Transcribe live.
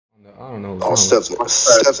I don't know. Oh, Steph's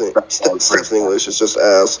English is just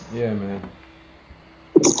ass. Yeah, man.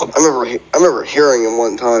 I remember hearing him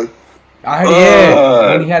one time.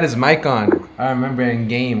 Yeah, when he had his mic on. I remember in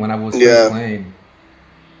game when I was first playing.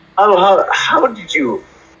 How did you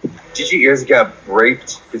ears get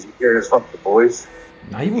raped because you heard his fucking voice?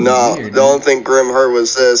 No, weird, the only thing Grim heard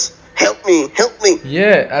was this: "Help me, help me."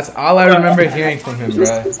 Yeah, that's all I remember hearing from him,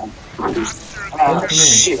 bro. Oh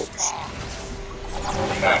shit!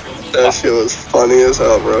 That shit was funny as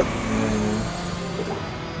hell, bro.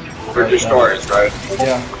 For destroyers, right?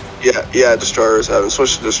 Yeah, destroyers. Haven't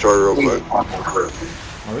switched to destroyer real quick.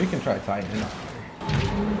 Or we can try Titan.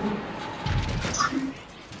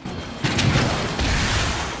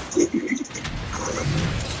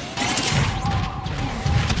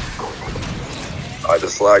 I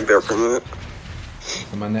just lagged there for a minute.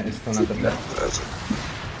 So my net is still not the best.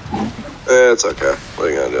 It's okay. What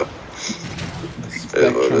are you gonna do?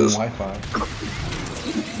 Spectrum Wi-Fi.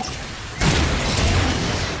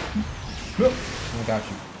 I got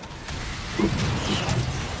you.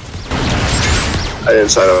 I didn't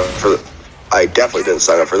sign up for the. I definitely didn't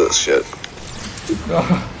sign up for this shit.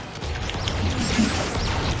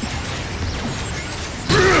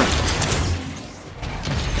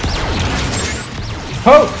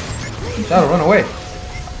 Oh! Shadow, run away.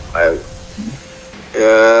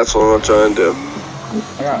 Yeah, that's what I'm trying to do.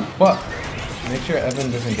 I got fuck. Make sure Evan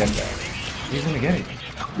doesn't get that. He's gonna get it.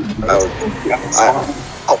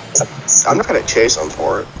 I'm not gonna chase him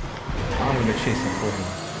for it. I'm gonna chase him for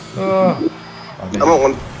him.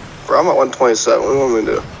 I'm at 127. What do you want me to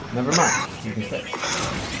do? Never mind. You can stay.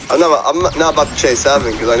 I'm not about to chase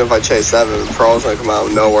Evan because I know if I chase Evan, Pro's gonna come out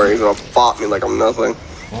of nowhere. He's gonna bop me like I'm nothing.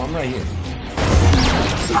 Well, I'm right here.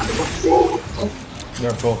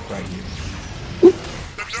 They're both right here.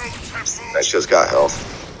 I just got health.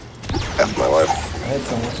 F my life. I hit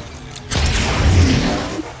someone.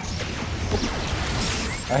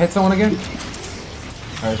 I hit someone again?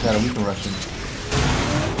 Alright, Shadow, we can rush him.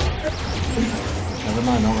 Never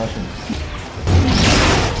mind, don't rush him.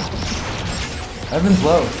 Evan's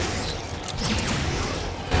low.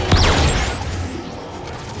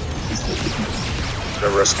 I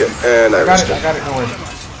risk it, and I risk it. I got it, no worries.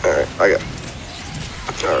 Alright, I got it.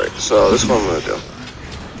 Alright, so this is what I'm gonna do.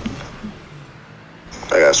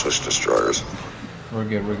 I gotta switch destroyers. We're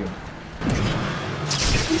good, we're good.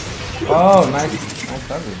 Oh, nice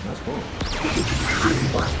hover. That's cool.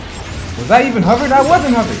 Was that even hover? That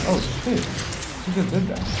wasn't hover. Oh shit. Who just did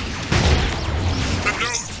that?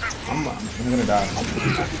 I'm gonna die.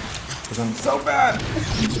 Cause I'm so bad.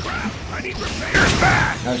 I need repairs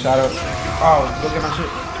bad. Nice Shadow. Oh, look at my shit.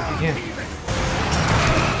 If you can.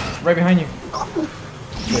 Right behind you.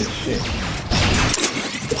 Good shit.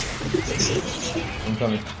 I'm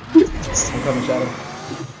coming, Shadow.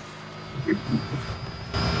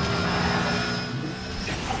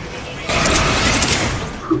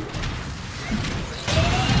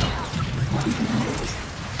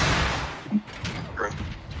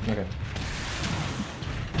 Okay.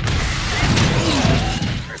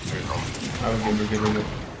 We're good.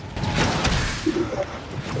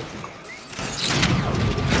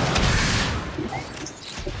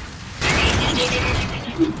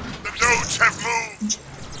 The nodes have moved.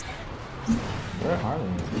 Where are they?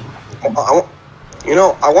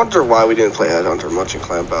 I wonder why we didn't play Headhunter much in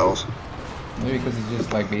clan battles. Maybe because it's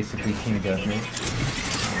just like basically team deathmatch.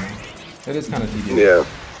 It is kind of tedious. Yeah.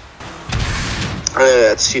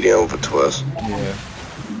 Yeah, it's TDM with a twist. Yeah.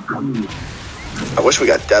 I wish we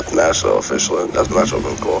got deathmatch though officially. Deathmatch would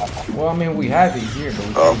have been cool. Well, I mean, we have it here, but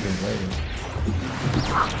we can't even play it.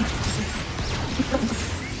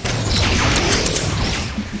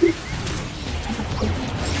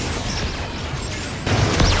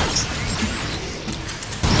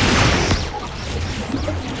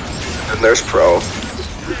 And there's Pro.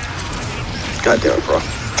 God damn it, Pro.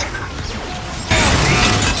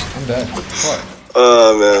 I'm dead. What?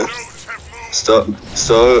 Oh man. Still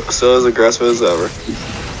as aggressive as ever.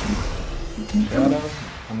 Shadow,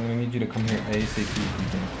 I'm gonna need you to come here ASAP.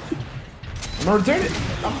 I'm gonna return it.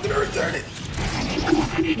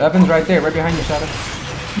 Evan's right there, right behind you, Shadow.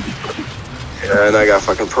 Yeah, and I got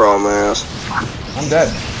fucking Pro on my ass. I'm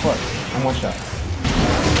dead. What? I'm one shot.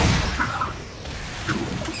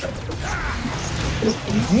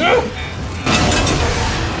 No!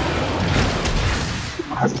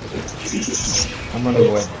 I'm running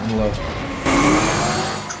away. I'm low.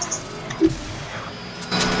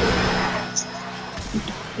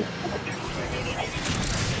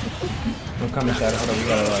 I'm coming, Shadow. Hold on, we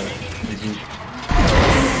gotta regroup.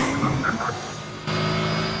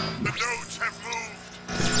 The nodes have moved.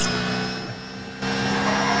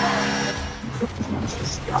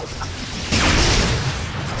 We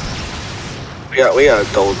got a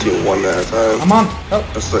double team one at a time. I'm on. Help.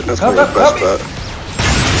 That's Help, gonna be help, the best help me. bet.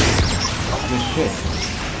 Good shit.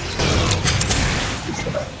 Good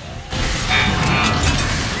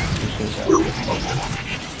shit, Chad.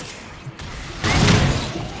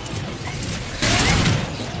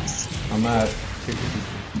 I'm at 60.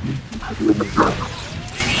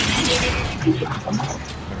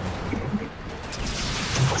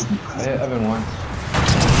 I hit Evan once.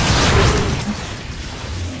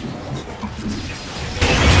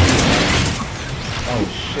 Oh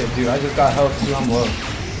shit, dude, I just got health too, I'm low.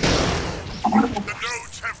 The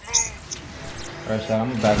nodes have moved. Alright, Chad, I'm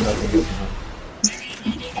gonna back it up and get some help.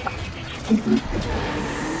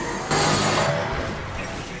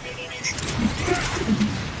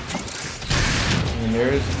 And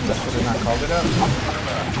there's, that should have not called it out.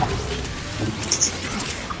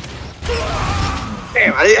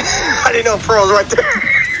 Damn, I didn't know Pearl was right there.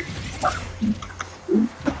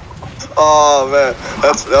 Oh man,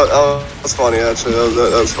 that was funny actually.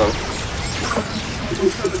 That was fun.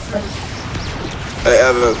 Hey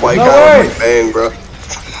Evan, white No guy way! with pain, bro.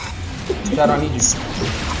 Chad, I need you.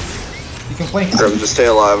 You can flank. Evan, just stay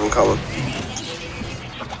alive. I'm coming.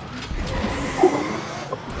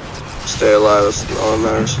 Stay alive. That's all that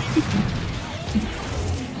matters.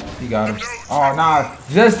 You got him. Oh, nah.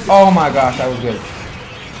 Just, oh my gosh, that was good.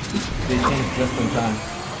 They changed just in time.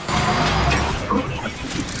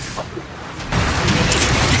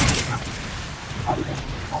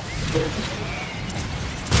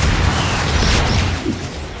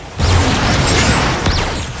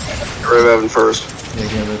 Get rid of Evan first. Yeah,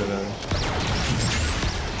 get rid of Evan.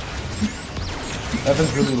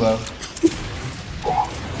 Evan's really low.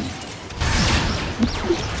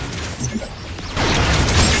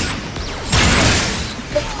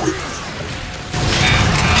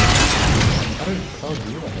 How did Pro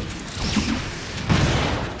do that?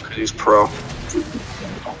 Cause he's pro.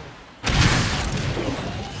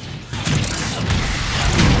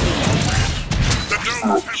 The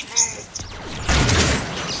nodes have moved.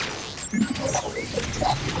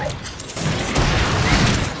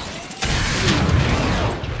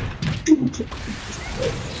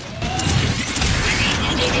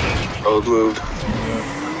 Road moved.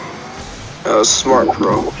 That was smart,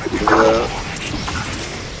 pro. I give you that.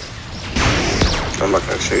 I'm not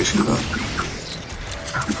gonna chase you though.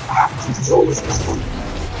 Let's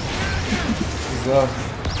go.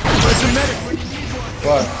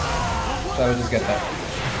 What? So I would just get that.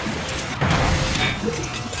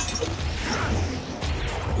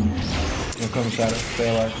 You'll come, Shadow. Stay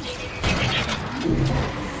alive.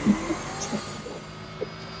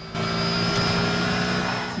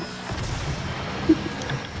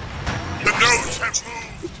 The nodes have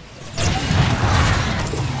moved.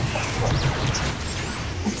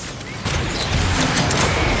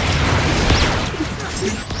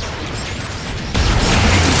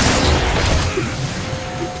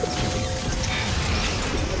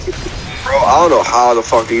 Bro, I don't know how the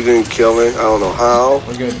fuck you didn't kill me. I don't know how,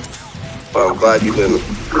 We're good. but I'm glad you didn't.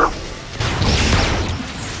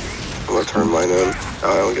 I'm gonna turn mine in.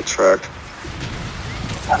 I don't get tracked.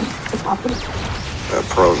 That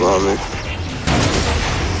pro's on me.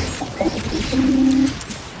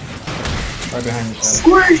 Right behind you,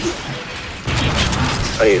 Shadow.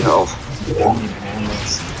 I need health. I need ammo.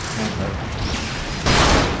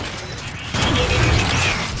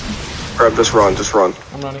 Grab, just run, just run.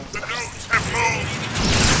 I'm running. The nodes have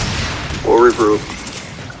moved. We'll regroup.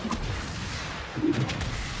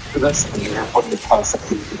 That's what the concept.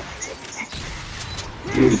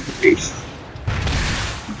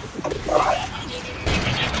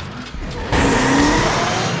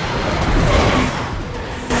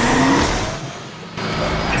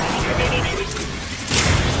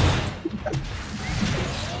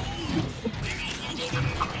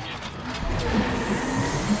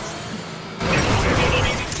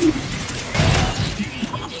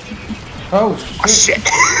 Oh, shit. Shit.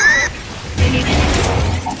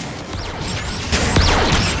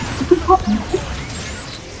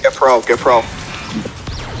 Get pro, get pro. He's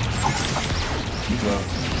low.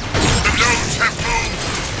 The nodes have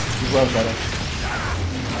moved. He's low, Shadow.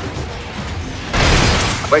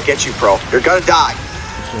 I might get you, pro. You're gonna die.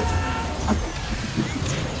 Good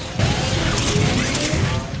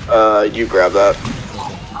shit. You grab that.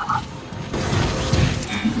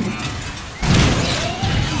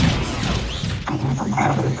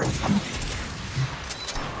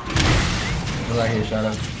 We're right here,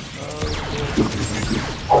 Shadow.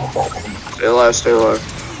 Stay alive, stay alive.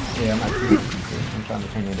 Yeah, I'm at 2. I'm trying to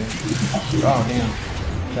turn it in. Oh, damn.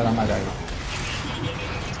 Shadow, I might die.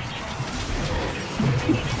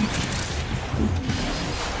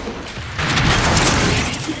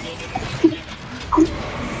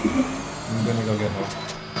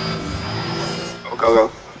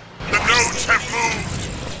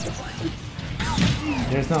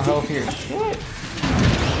 There's no health here. Shit.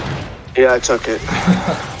 Yeah, I took it.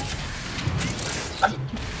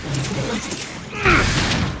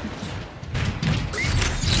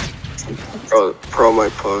 Pro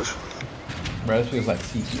might push. Bro, this feels like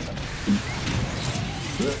CC.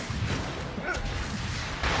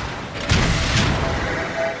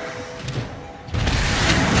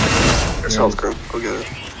 There's health crew. Go get it.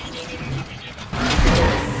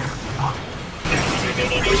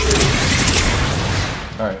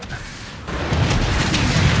 Alright.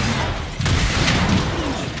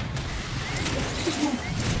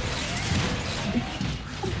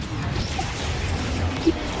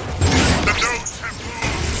 The notes have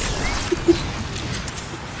moved.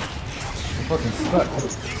 I'm fucking stuck.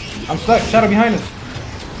 I'm stuck. Shadow behind us.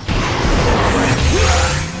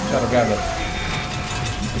 Shadow grabbed us.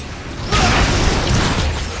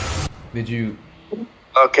 Did you?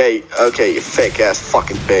 Okay, you fake ass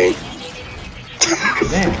fucking Bane.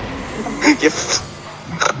 Damn.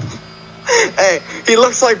 Hey, he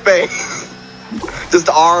looks like Bane. Just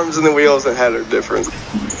the arms and the wheels and head are different.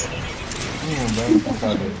 Damn, bro. That's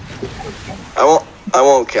all good. I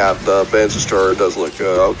won't cap the Bane's Destroyer does look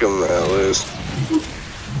good. I'll give him that at least.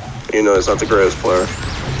 You know, he's not the greatest player.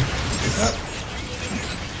 Yep.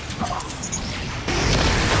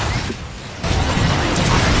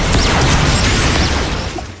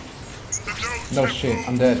 No shit,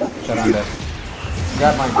 I'm dead. Shut up, I'm dead.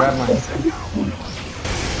 Grab mine, grab mine.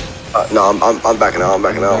 No, I'm backing out. I'm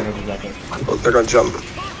backing out. Back up. Oh, they're gonna jump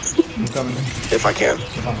I'm coming. if I can.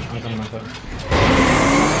 I'm coming myself.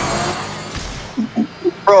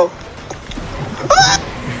 Bro.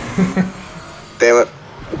 Damn it.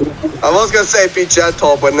 I was gonna say be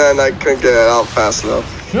gentle, but then I couldn't get it out fast enough.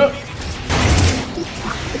 Yep.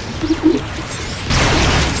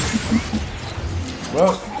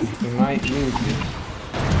 Well, we might lose this.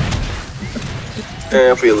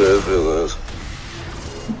 Yeah, if we lose, we lose.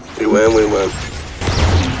 We win, we win.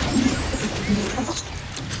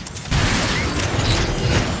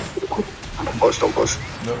 Push, don't push.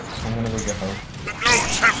 Nope, I'm gonna go get her. The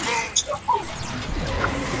notes have moved.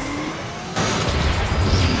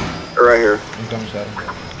 They're right here. I'm coming, Shadow.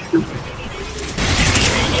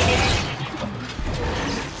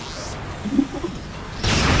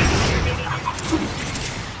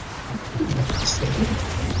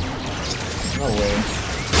 No way.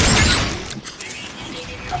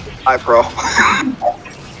 Hi, pro. I'm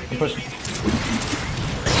pushing.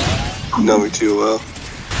 Know me too well.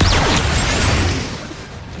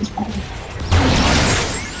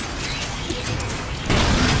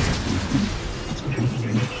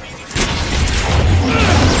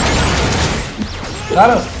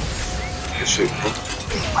 Shadow! Good shit.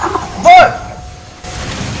 What?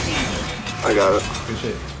 I got it. Good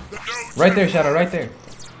shit. Right there, Shadow, right there.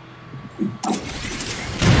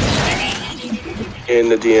 In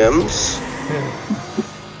the DMs.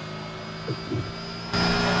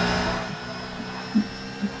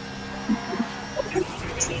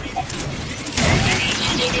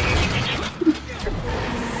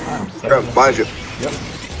 Yeah, behind you. Yep.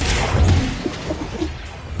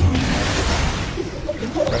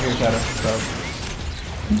 Right here, Shadow. So.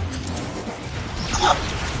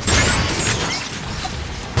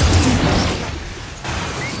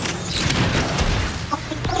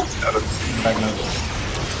 Got it. Backing up.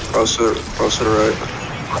 Cross to the right.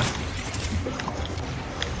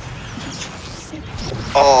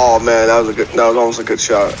 Oh man, that was almost a good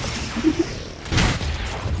shot.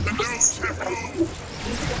 The notes have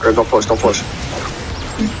moved. Greg, don't push.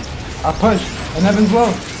 I pushed, and Evan's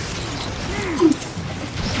low.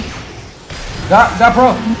 That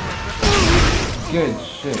bro. Good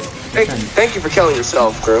shit. Thank you for killing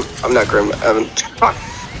yourself, Grim. I'm not Grim, Evan. Fuck.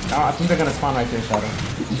 I think they're gonna spawn right there, Shadow.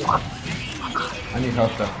 I need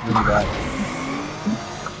help though, really bad.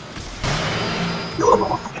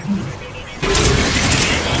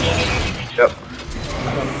 Yep.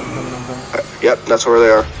 I'm coming. Yep, that's where they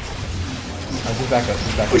are. Just back up,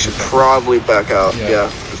 just back up. We should probably back out. Yeah. Yeah,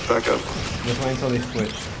 just back up. Just wait until they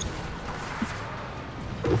switch.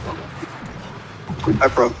 Hi,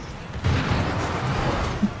 pro.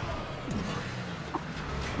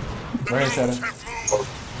 Right here, Shadow.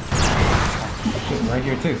 Shit, right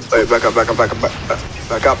here too. Wait, back up. Backing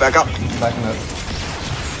up.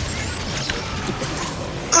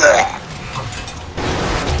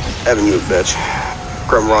 Evan, you bitch.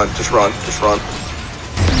 Grim, run. Just run.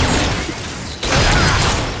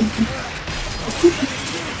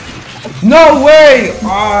 No way!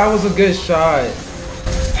 Oh, that was a good shot.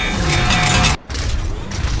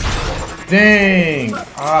 Dang.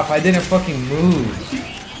 Ah, if I didn't fucking move.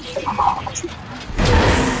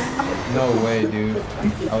 No way, dude.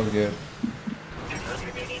 That was good.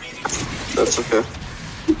 That's okay.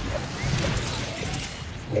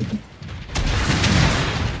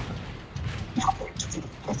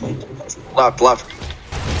 Left, left.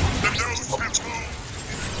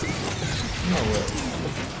 No way.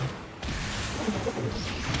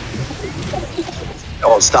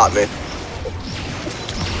 Oh, stop me.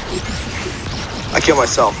 I killed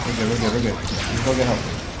myself. We're good, we're good, we're good. Let's go get help.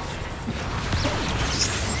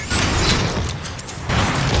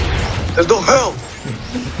 There's no help!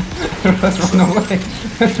 Let's run away.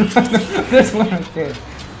 Let's run away. There's one right there.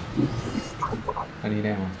 I need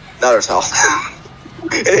ammo. Now there's health.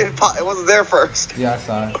 It wasn't there first. Yeah, I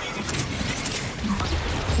saw it.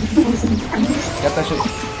 Get that shit.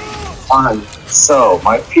 Fine. So,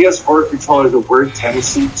 my PS4 controller has a weird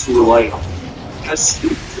tendency to, like,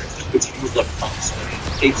 which was like,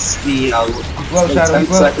 takes me, He's low, Shadow. 10 He's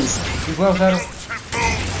low. seconds He's low, Shadow.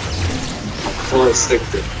 until I stick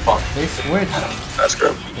to fuck. They switched. That's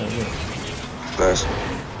good. Yeah, yeah. Nice.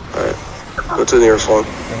 Alright. Go to the nearest one.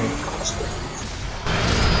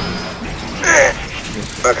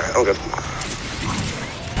 Okay, I'm good.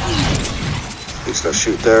 He's gonna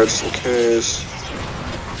shoot there just in case.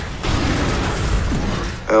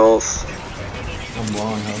 Health. I'm low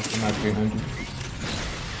on health. I'm at 300.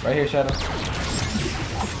 Right here, Shadow.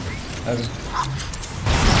 Evan.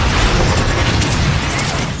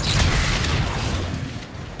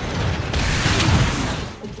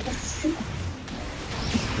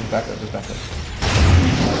 Just back up, just back up.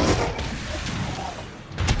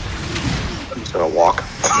 I'm just gonna walk.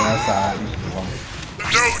 Yeah, that's alright.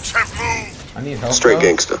 Notes have moved. I need help. Straight bro.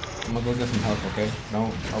 gangsta. I'm gonna go get some help, okay?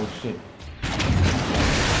 Don't. Oh shit.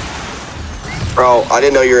 Bro, I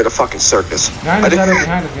didn't know you were at a fucking circus. Behind us, Shadow.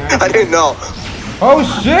 Behind us, behind us. I didn't know. Oh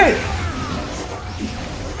shit!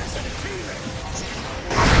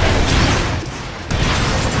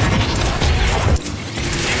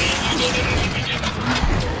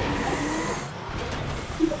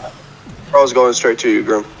 Bro's going straight to you,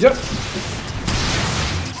 Grim. Yep. I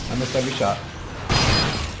missed every shot.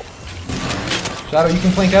 Shadow, you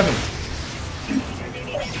can flank Evan.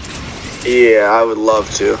 Yeah, I would love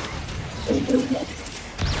to.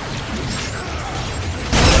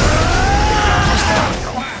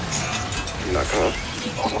 I'm not gonna.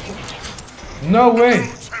 No way.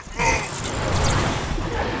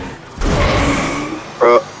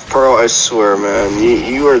 Bro, I swear, man,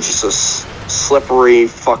 you are just a slippery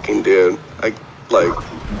fucking dude. Like,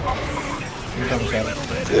 Here comes Shadow.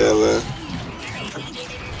 yeah, man.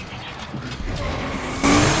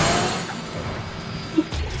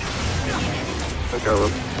 Okay,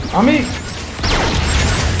 man. On me.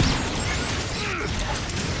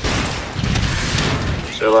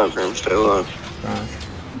 Stay alive, Grim. Stay alive. Fine.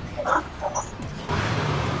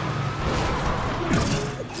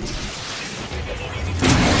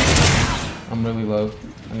 I'm really low.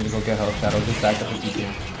 I need to go get help, Shadow. Just back up if you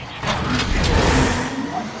can.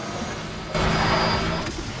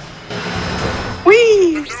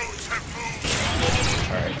 Whee!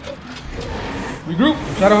 Alright. Regroup.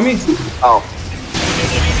 Shadow on me. Oh,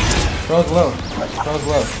 Bro's low. Bro's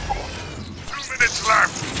low. 2 minutes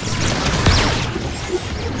left.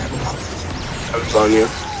 I was on you.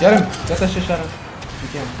 Get him. Get that shit, Shadow. You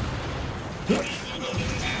can. Good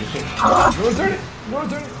shit. No one's doing it. No one's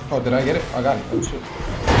doing it. Oh, did I get it? I got it. Oh shit.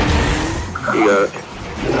 You got it.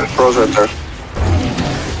 Bro's right there.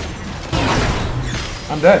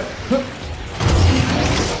 I'm dead.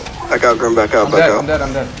 Back out, Grim. Back out. I'm Back dead. out. I'm dead.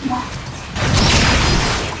 I'm dead.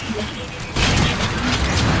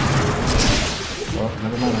 Oh,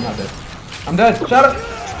 never mind. I'm not dead. I'm dead. Shadow.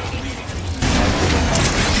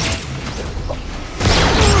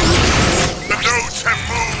 The notes have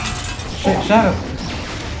moved. Shit, Shadow.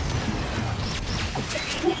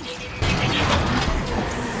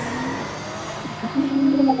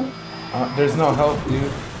 There's no help,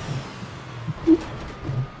 dude.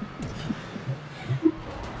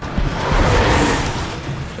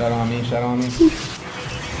 Shadow on me, Shadow on me.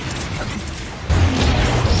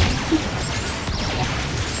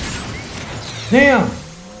 Damn!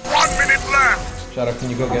 1 minute left. Shadow, can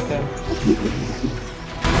you go get that?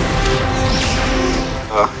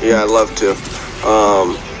 Yeah, I'd love to.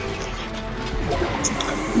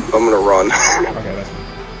 I'm gonna run. Okay, that's fine.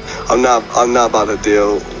 I'm not about to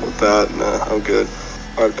deal with that. Nah, I'm good.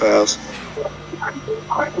 Hard pass.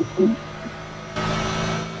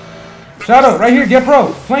 Shadow, right here, get pro.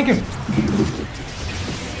 Flank him.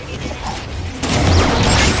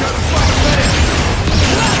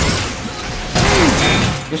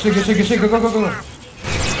 Good shit, good shit, good shit. Go, go, go, go.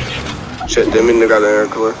 Shit, didn't mean to grab the air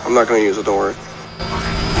cooler. I'm not gonna use it, don't worry.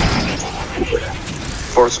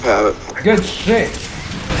 Force of habit. Good shit.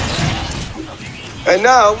 And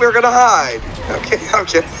now we're gonna hide. Okay.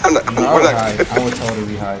 I'm not. No, I we're would not. hide. I would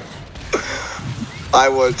totally hide. I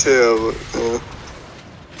would too. I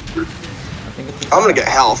think it's I'm gonna get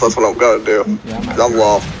health. That's what I'm gonna do. Yeah, I'm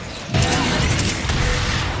low.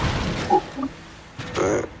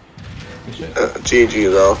 Alright. Good shit.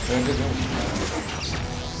 GG though. Doing good,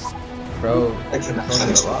 Bro, I cannot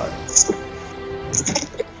throwing it a lot.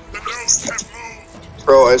 The nodes have moved.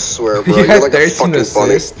 Bro, I swear, bro, You you're had like a 13 fucking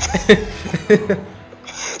bunny. assists.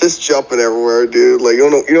 Just jumping everywhere, dude. Like you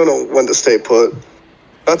don't know when to stay put.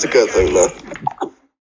 That's a good thing though.